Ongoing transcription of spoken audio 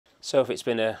Sophie, it's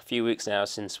been a few weeks now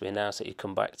since we announced that you'd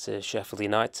come back to Sheffield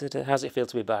United. How's it feel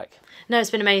to be back? No,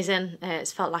 it's been amazing.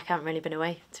 It's felt like I haven't really been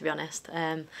away, to be honest.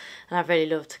 And I've really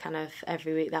loved kind of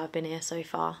every week that I've been here so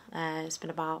far. It's been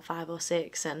about 5 or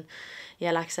 6, and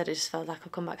yeah, like I said, it just felt like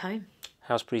I've come back home.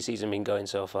 How's pre-season been going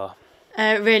so far?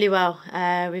 Really well.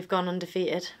 We've gone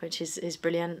undefeated, which is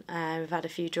brilliant. We've had a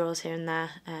few draws here and there,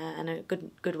 and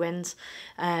good wins.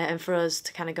 And for us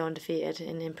to kind of go undefeated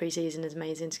in pre-season is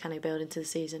amazing to kind of build into the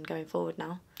season going forward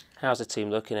now. How's the team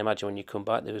looking? I imagine when you come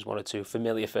back there was one or two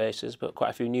familiar faces, but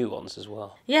quite a few new ones as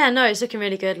well. Yeah, no, it's looking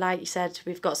really good. Like you said,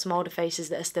 we've got some older faces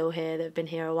that are still here, that have been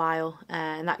here a while,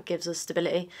 and that gives us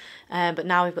stability. But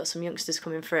now we've got some youngsters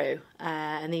coming through,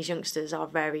 and these youngsters are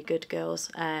very good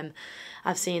girls.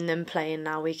 I've seen them playing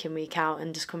now week in, week out,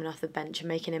 and just coming off the bench and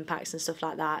making impacts and stuff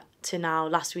like that, to now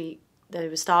last week they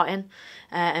were starting,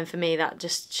 and for me that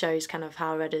just shows kind of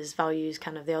how Redders values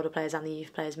kind of the older players and the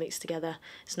youth players mixed together.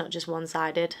 It's not just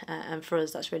one-sided, and for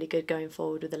us that's really good going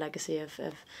forward with the legacy of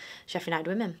Sheffield United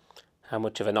women. How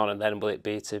much of an honour then will it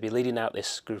be to be leading out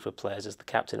this group of players as the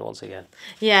captain once again?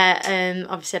 Yeah,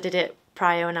 obviously I did it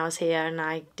prior when I was here, and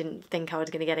I didn't think I was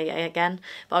going to get it again.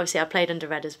 But obviously I played under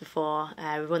Redders before.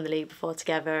 We won the league before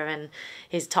together, and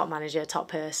he's a top manager, top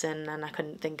person, and I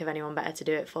couldn't think of anyone better to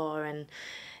do it for. And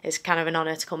it's kind of an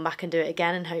honour to come back and do it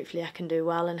again, and hopefully I can do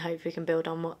well, and hopefully we can build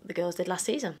on what the girls did last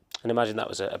season. And imagine that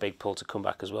was a big pull to come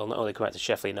back as well, not only come back to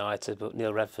Sheffield United, but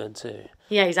Neil Redfern too.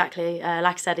 Yeah, exactly.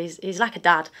 Like I said, he's like a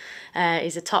dad.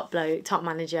 He's a top bloke, top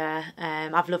manager.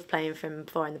 I've loved playing for him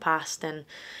before in the past, and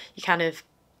you kind of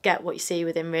get what you see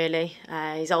with him really.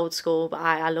 He's old school, but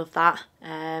I love that.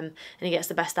 And he gets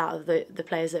the best out of the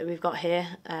players that we've got here.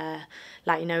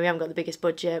 Like, you know, we haven't got the biggest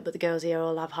budget, but the girls here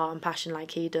all have heart and passion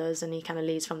like he does, and he kind of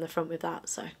leads from the front with that.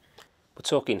 So. We're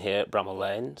talking here at Bramall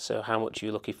Lane, so how much are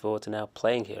you looking forward to now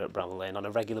playing here at Bramall Lane on a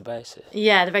regular basis?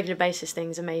 Yeah, the regular basis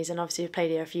thing's amazing. Obviously, we've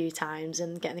played here a few times,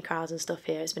 and getting the crowds and stuff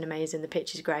here, it's been amazing. The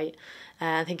pitch is great.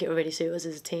 I think it will really suit us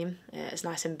as a team. It's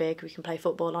nice and big. We can play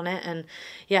football on it, and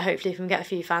yeah, hopefully if we can get a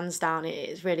few fans down,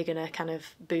 it's really going to kind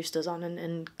of boost us on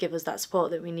and give us that support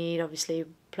that we need. Obviously,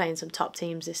 playing some top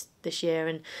teams this year,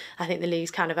 and I think the league's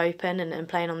kind of open, and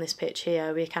playing on this pitch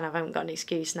here, we kind of haven't got an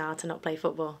excuse now to not play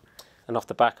football. And off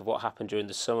the back of what happened during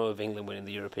the summer with England winning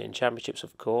the European Championships,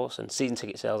 of course, and season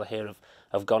ticket sales I hear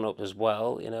have gone up as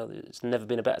well. You know, it's never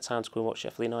been a better time to go and watch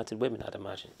Sheffield United women, I'd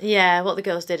imagine. Yeah, what the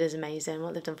girls did is amazing.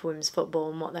 What they've done for women's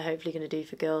football, and what they're hopefully going to do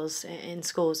for girls in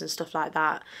schools and stuff like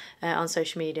that on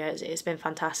social media, it's been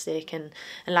fantastic. And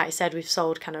like I said, we've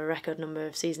sold kind of a record number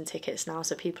of season tickets now,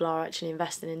 so people are actually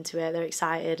investing into it. They're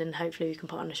excited, and hopefully we can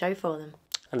put on a show for them.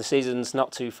 And the season's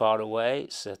not too far away.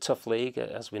 It's a tough league,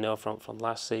 as we know from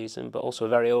last season, but also a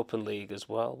very open league as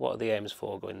well. What are the aims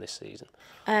for going this season?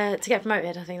 To get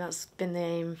promoted, I think that's been the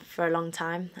aim for a long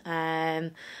time.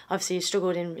 Obviously, you've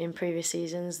struggled in previous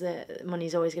seasons. That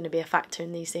money's always going to be a factor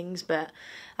in these things, but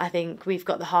I think we've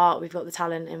got the heart, we've got the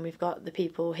talent, and we've got the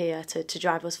people here to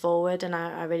drive us forward. And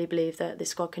I really believe that this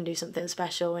squad can do something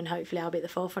special, and hopefully I'll be at the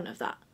forefront of that.